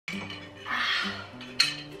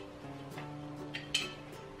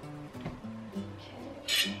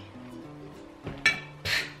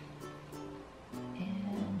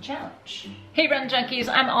Challenge. Hey Run Junkies,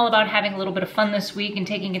 I'm all about having a little bit of fun this week and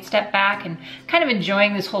taking a step back and kind of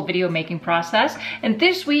enjoying this whole video making process. And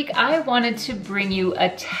this week I wanted to bring you a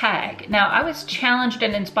tag. Now I was challenged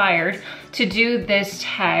and inspired to do this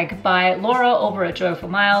tag by Laura over at Joyful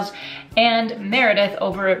Miles and Meredith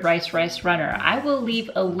over at Rice Runner. I will leave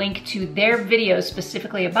a link to their video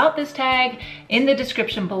specifically about this tag in the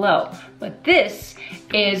description below. But this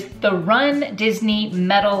is the RunDisney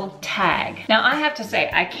Medal Tag. Now I have to say,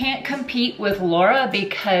 I can't compete with Laura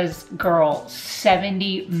because, girl,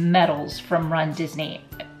 70 medals from RunDisney.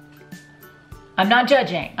 I'm not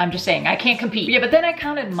judging, I'm just saying I can't compete. Yeah, but then I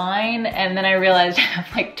counted mine and then I realized I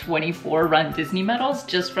have like 24 RunDisney medals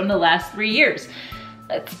just from the last 3 years.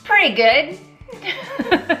 That's pretty good.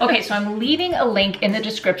 Okay, so I'm leaving a link in the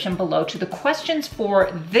description below to the questions for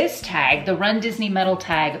this tag, the RunDisney Medal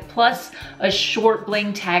Tag, plus a short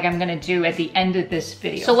bling tag I'm gonna do at the end of this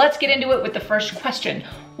video. So let's get into it with the first question.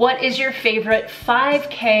 What is your favorite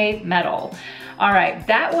 5K medal? All right,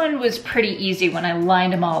 that one was pretty easy when I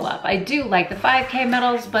lined them all up. I do like the 5K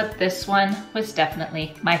medals, but this one was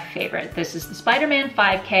definitely my favorite. This is the Spider-Man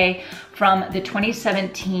 5K from the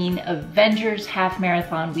 2017 Avengers Half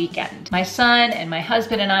Marathon weekend. My son and my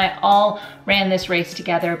husband and I all ran this race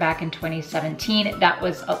together back in 2017. That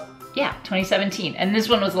was 2017, and this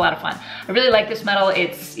one was a lot of fun. I really like this medal.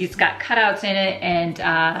 It's got cutouts in it, and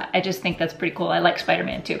I just think that's pretty cool. I like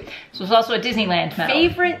Spider-Man too. So it's also a Disneyland medal.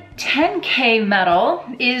 Favorite 10K medal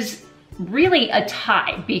is really a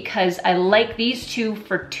tie because I like these two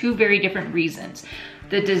for two very different reasons.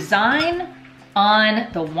 The design on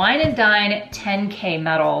the Wine and Dine 10K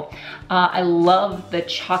medal, I love the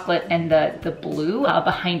chocolate and the blue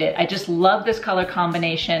behind it. I just love this color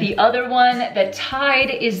combination. The other one that tied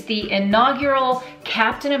is the inaugural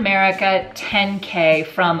Captain America 10K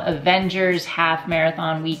from Avengers Half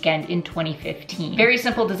Marathon weekend in 2015. Very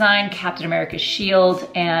simple design, Captain America's shield,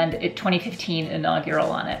 and 2015 inaugural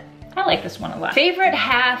on it. I like this one a lot. Favorite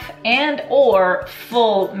half and or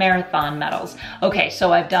full marathon medals. Okay,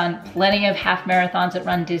 so I've done plenty of half marathons at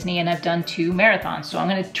RunDisney and I've done 2 marathons. So I'm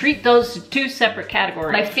gonna treat those as 2 separate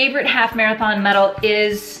categories. My favorite half marathon medal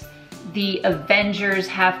is the Avengers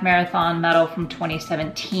Half Marathon medal from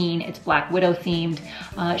 2017. It's Black Widow themed.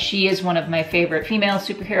 She is one of my favorite female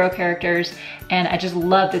superhero characters, and I just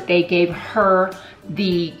love that they gave her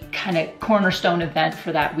the kind of cornerstone event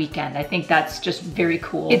for that weekend. I think that's just very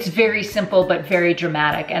cool. It's very simple but very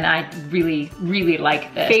dramatic, and I really, really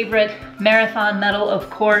like this. Favorite marathon medal, of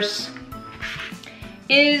course,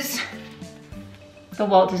 is the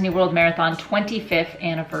Walt Disney World Marathon 25th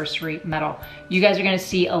anniversary medal. You guys are gonna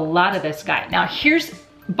see a lot of this guy. Now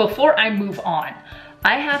before I move on,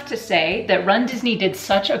 I have to say that RunDisney did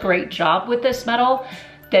such a great job with this medal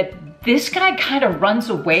that this guy kind of runs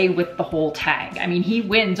away with the whole tag. I mean, he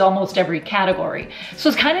wins almost every category. So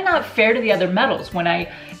it's kind of not fair to the other medals. When I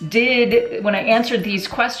answered these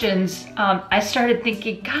questions, I started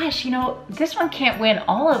thinking, gosh, you know, this one can't win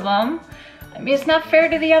all of them. I mean, it's not fair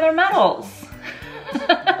to the other medals.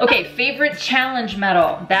 Okay, favorite challenge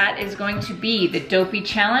medal. That is going to be the Dopey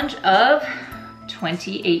Challenge of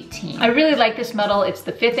 2018. I really like this medal. It's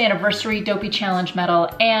the 5th anniversary Dopey Challenge medal,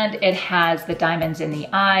 and it has the diamonds in the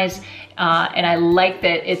eyes. And I like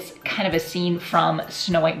that it's kind of a scene from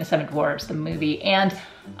Snow White and the Seven Dwarfs, the movie, and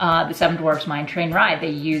the Seven Dwarfs Mine Train ride.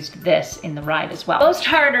 They used this in the ride as well. Most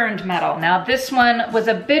hard-earned medal. Now this one was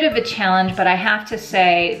a bit of a challenge, but I have to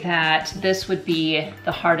say that this would be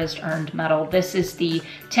the hardest earned medal. This is the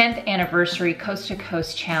 10th anniversary Coast to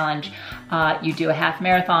Coast Challenge. You do a half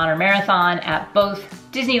marathon or marathon at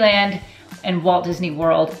both Disneyland and Walt Disney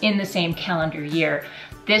World in the same calendar year.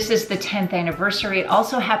 This is the 10th anniversary. It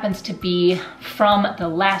also happens to be from the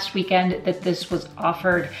last weekend that this was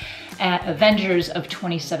offered at Avengers of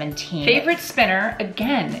 2017. Favorite spinner,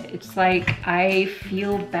 again, it's like I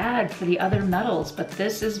feel bad for the other medals, but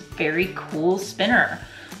this is very cool spinner.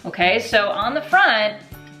 Okay, so on the front,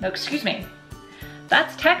 no, excuse me,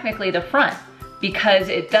 that's technically the front because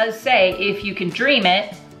it does say if you can dream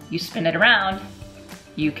it, you spin it around,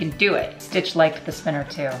 you can do it. Stitch liked the spinner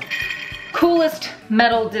too. Coolest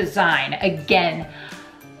medal design, again,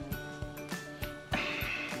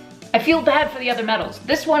 I feel bad for the other medals.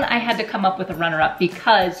 This one I had to come up with a runner-up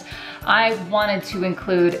because I wanted to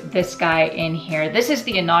include this guy in here. This is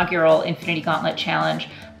the inaugural Infinity Gauntlet Challenge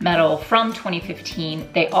medal from 2015.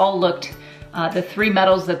 They all looked, the 3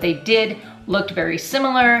 medals that they did looked very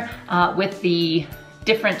similar with the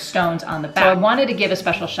different stones on the back. So I wanted to give a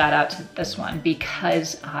special shout out to this one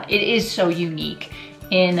because it is so unique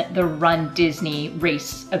in the Run Disney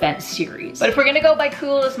race event series. But if we're gonna go by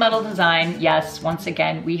coolest medal design, yes, once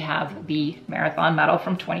again, we have the marathon medal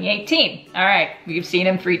from 2018. All right, we've seen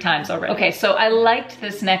him 3 times already. Okay, so I liked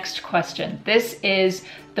this next question. This is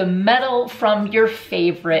the medal from your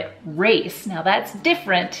favorite race. Now that's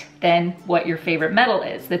different than what your favorite medal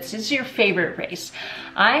is. This is your favorite race.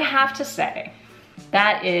 I have to say,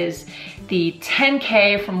 that is the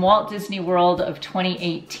 10K from Walt Disney World of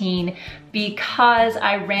 2018 because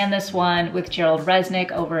I ran this one with Gerald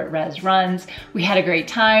Resnick over at Res Runs. We had a great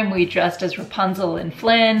time. We dressed as Rapunzel and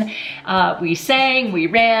Flynn. We sang, we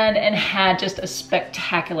ran, and had just a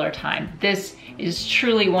spectacular time. This is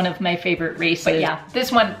truly one of my favorite races. But yeah,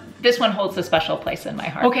 this one holds a special place in my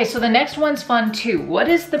heart. Okay, so the next one's fun too. What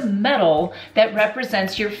is the medal that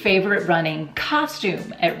represents your favorite running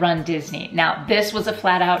costume at Run Disney? Now, this was a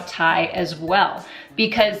flat out tie as well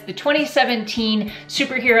because the 2017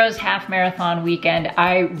 Superheroes Half Marathon weekend,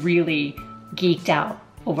 I really geeked out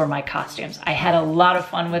over my costumes. I had a lot of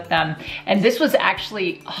fun with them. And this was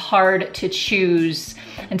actually hard to choose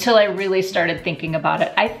until I really started thinking about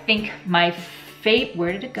it. I think my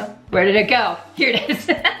where did it go? Where did it go? Here it is.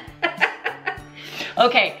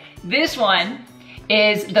 Okay, this one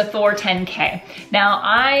is the Thor 10K. Now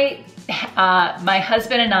my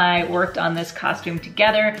husband and I worked on this costume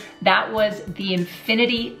together. That was the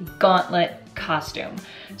Infinity Gauntlet costume.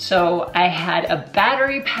 So I had a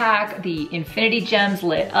battery pack, the Infinity Gems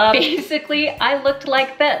lit up. Basically, I looked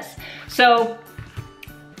like this. So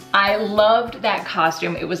I loved that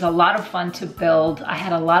costume. It was a lot of fun to build. I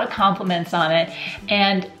had a lot of compliments on it,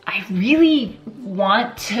 and I really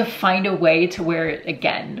want to find a way to wear it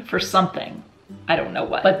again for something. I don't know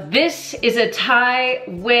what. But this is a tie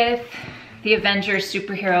with the Avengers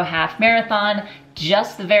Superhero Half Marathon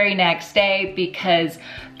just the very next day because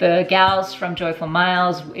the gals from Joyful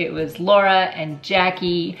Miles, it was Laura and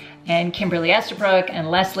Jackie and Kimberly Estabrook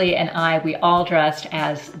and Leslie and I, we all dressed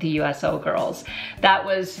as the USO girls. That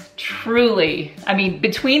was truly, I mean,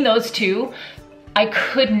 between those two, I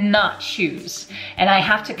could not choose. And I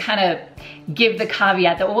have to kind of give the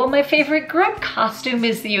caveat that, well, my favorite group costume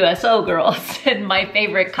is the USO girls and my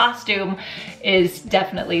favorite costume is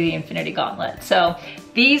definitely the Infinity Gauntlet. So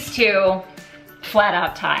these two, flat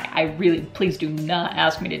out tie. I really, please do not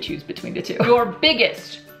ask me to choose between the two. Your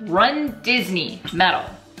biggest Run Disney medal,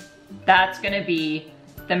 that's gonna be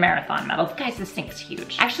the marathon medal. Guys, this thing is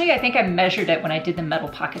huge. Actually, I think I measured it when I did the Medal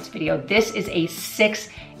Pockets video. This is a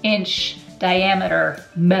 6-inch diameter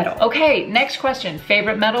medal. Okay, next question.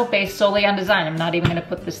 Favorite medal based solely on design. I'm not even gonna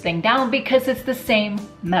put this thing down because it's the same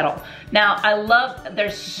medal. Now, I love,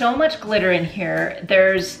 there's so much glitter in here.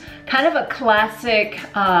 There's kind of a classic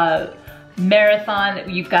marathon.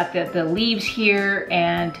 You've got the leaves here,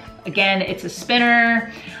 and again, it's a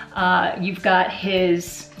spinner. You've got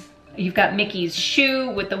Mickey's shoe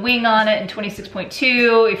with the wing on it in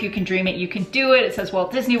 26.2. If you can dream it, you can do it. It says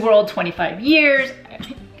Walt Disney World 25 years.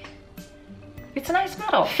 It's a nice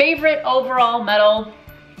medal. Favorite overall medal.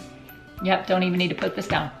 Yep, don't even need to put this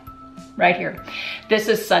down. Right here. This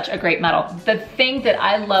is such a great medal. The thing that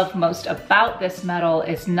I love most about this medal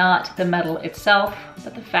is not the medal itself,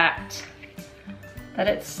 but the fact that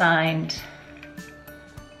it's signed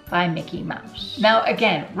by Mickey Mouse. Now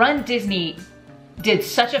again, Run Disney did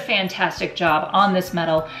such a fantastic job on this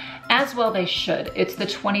medal, as well they should. It's the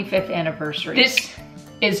 25th anniversary. This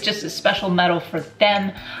is just a special medal for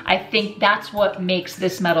them. I think that's what makes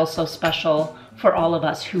this medal so special for all of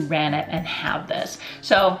us who ran it and have this.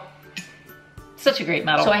 So, such a great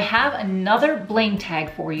medal. So I have another Bling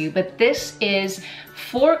Tag for you, but this is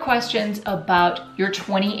 4 questions about your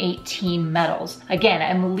 2018 medals. Again,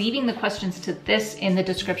 I'm leaving the questions to this in the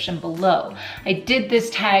description below. I did this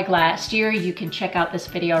tag last year. You can check out this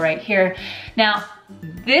video right here. Now,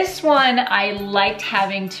 this one I liked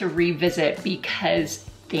having to revisit because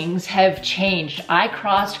things have changed. I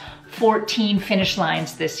crossed 14 finish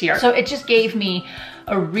lines this year. So it just gave me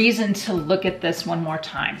a reason to look at this one more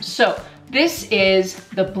time. So this is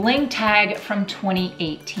the Bling Tag from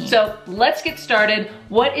 2018. So let's get started.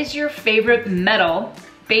 What is your favorite medal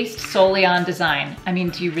based solely on design? I mean,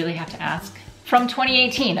 do you really have to ask? From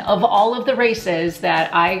 2018, of all of the races that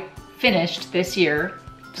I finished this year,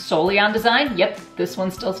 solely on design, yep, this one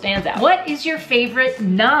still stands out. What is your favorite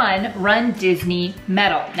non-Run Disney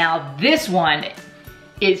medal? Now this one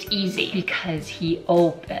is easy because he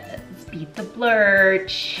opens. Beat the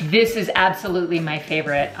Blurch. This is absolutely my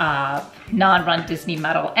favorite non-Run Disney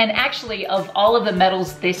medal. And actually, of all of the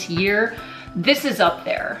medals this year, This is up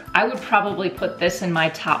there. I would probably put this in my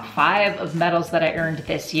top 5 of medals that I earned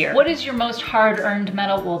this year. What is your most hard-earned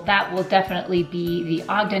medal? Well, that will definitely be the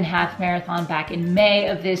Ogden Half Marathon back in May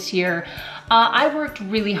of this year. I worked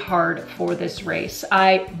really hard for this race.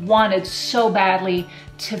 I wanted so badly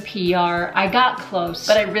to PR. I got close,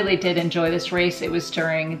 but I really did enjoy this race. It was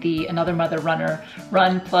during the Another Mother Runner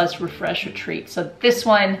Run Plus Refresh Retreat. So this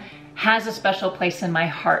one has a special place in my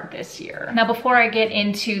heart this year. Now, before I get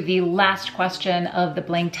into the last question of the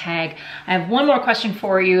Bling Tag, I have one more question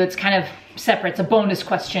for you. It's kind of separate. It's a bonus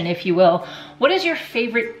question, if you will. What is your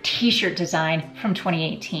favorite t-shirt design from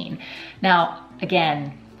 2018? Now,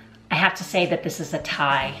 again, I have to say that this is a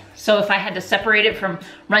tie. So if I had to separate it from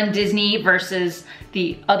RunDisney versus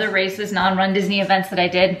the other races, non-RunDisney events that I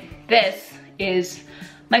did, this is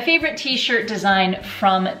my favorite t-shirt design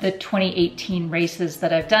from the 2018 races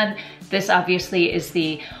that I've done. This obviously is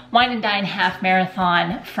the Wine and Dine Half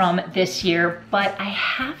Marathon from this year, but I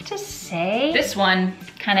have to say this one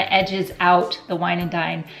kind of edges out the Wine and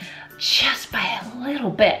Dine just by a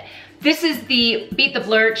little bit. This is the Beat the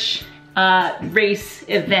Blurch race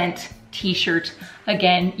event t-shirt.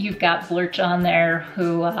 Again, you've got Blurch on there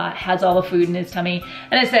who has all the food in his tummy,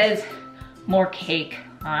 and it says more cake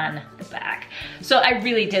on the back. So I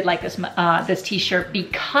really did like this this t-shirt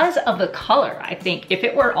because of the color. I think if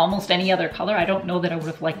it were almost any other color, I don't know that I would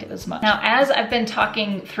have liked it as much. Now, as I've been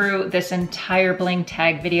talking through this entire Bling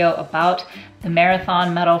Tag video about the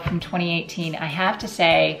marathon medal from 2018, I have to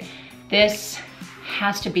say this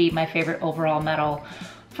has to be my favorite overall medal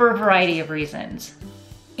for a variety of reasons.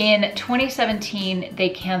 In 2017, they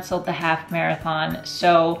canceled the half marathon,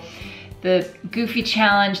 so the Goofy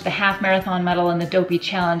Challenge, the half marathon medal, and the Dopey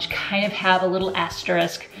Challenge kind of have a little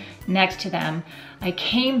asterisk next to them. I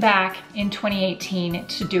came back in 2018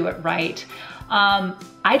 to do it right.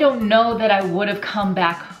 I don't know that I would have come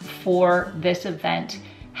back for this event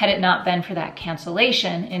had it not been for that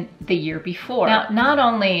cancellation in the year before. Now, not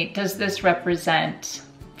only does this represent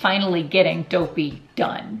finally getting Dopey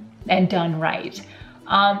done and done right,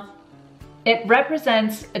 it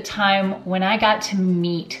represents a time when I got to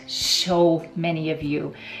meet so many of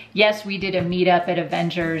you. Yes, we did a meetup at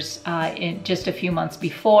Avengers in just a few months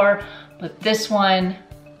before, but this one,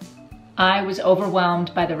 I was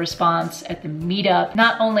overwhelmed by the response at the meetup.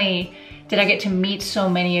 Not only did I get to meet so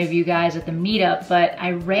many of you guys at the meetup, but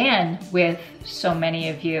I ran with so many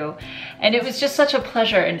of you. And it was just such a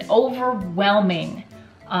pleasure, an overwhelming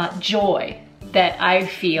joy that I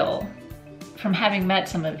feel from having met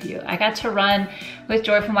some of you. I got to run with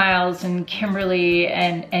Joyful Miles and Kimberly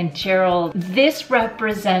and Gerald. This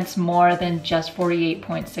represents more than just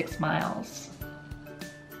 48.6 miles.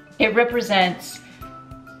 It represents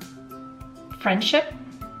friendship,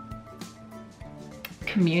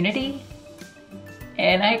 community,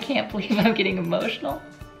 and I can't believe I'm getting emotional.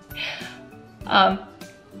 But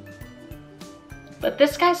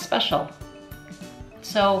this guy's special.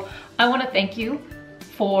 So I want to thank you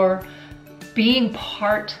for being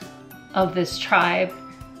part of this tribe,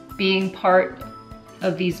 being part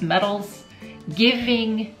of these medals,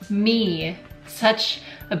 giving me such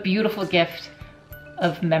a beautiful gift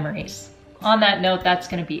of memories. On that note, that's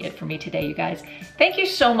gonna be it for me today, you guys. Thank you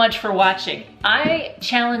so much for watching. I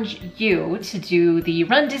challenge you to do the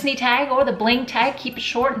RunDisney tag or the Bling tag. Keep it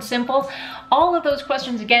short and simple. All of those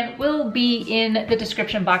questions, again, will be in the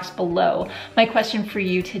description box below. My question for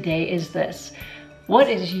you today is this: what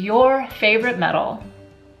is your favorite medal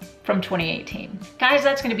from 2018? Guys,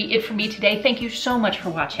 that's gonna be it for me today. Thank you so much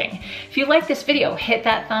for watching. If you like this video, hit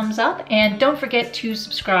that thumbs up and don't forget to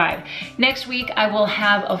subscribe. Next week, I will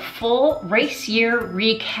have a full race year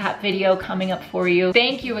recap video coming up for you.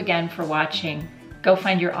 Thank you again for watching. Go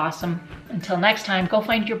find your awesome. Until next time, go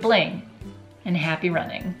find your bling and happy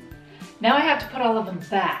running. Now I have to put all of them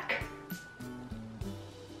back.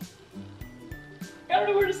 I don't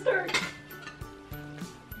know where to start.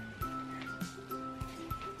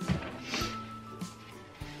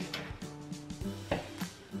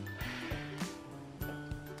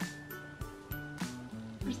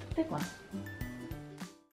 Where's the big one?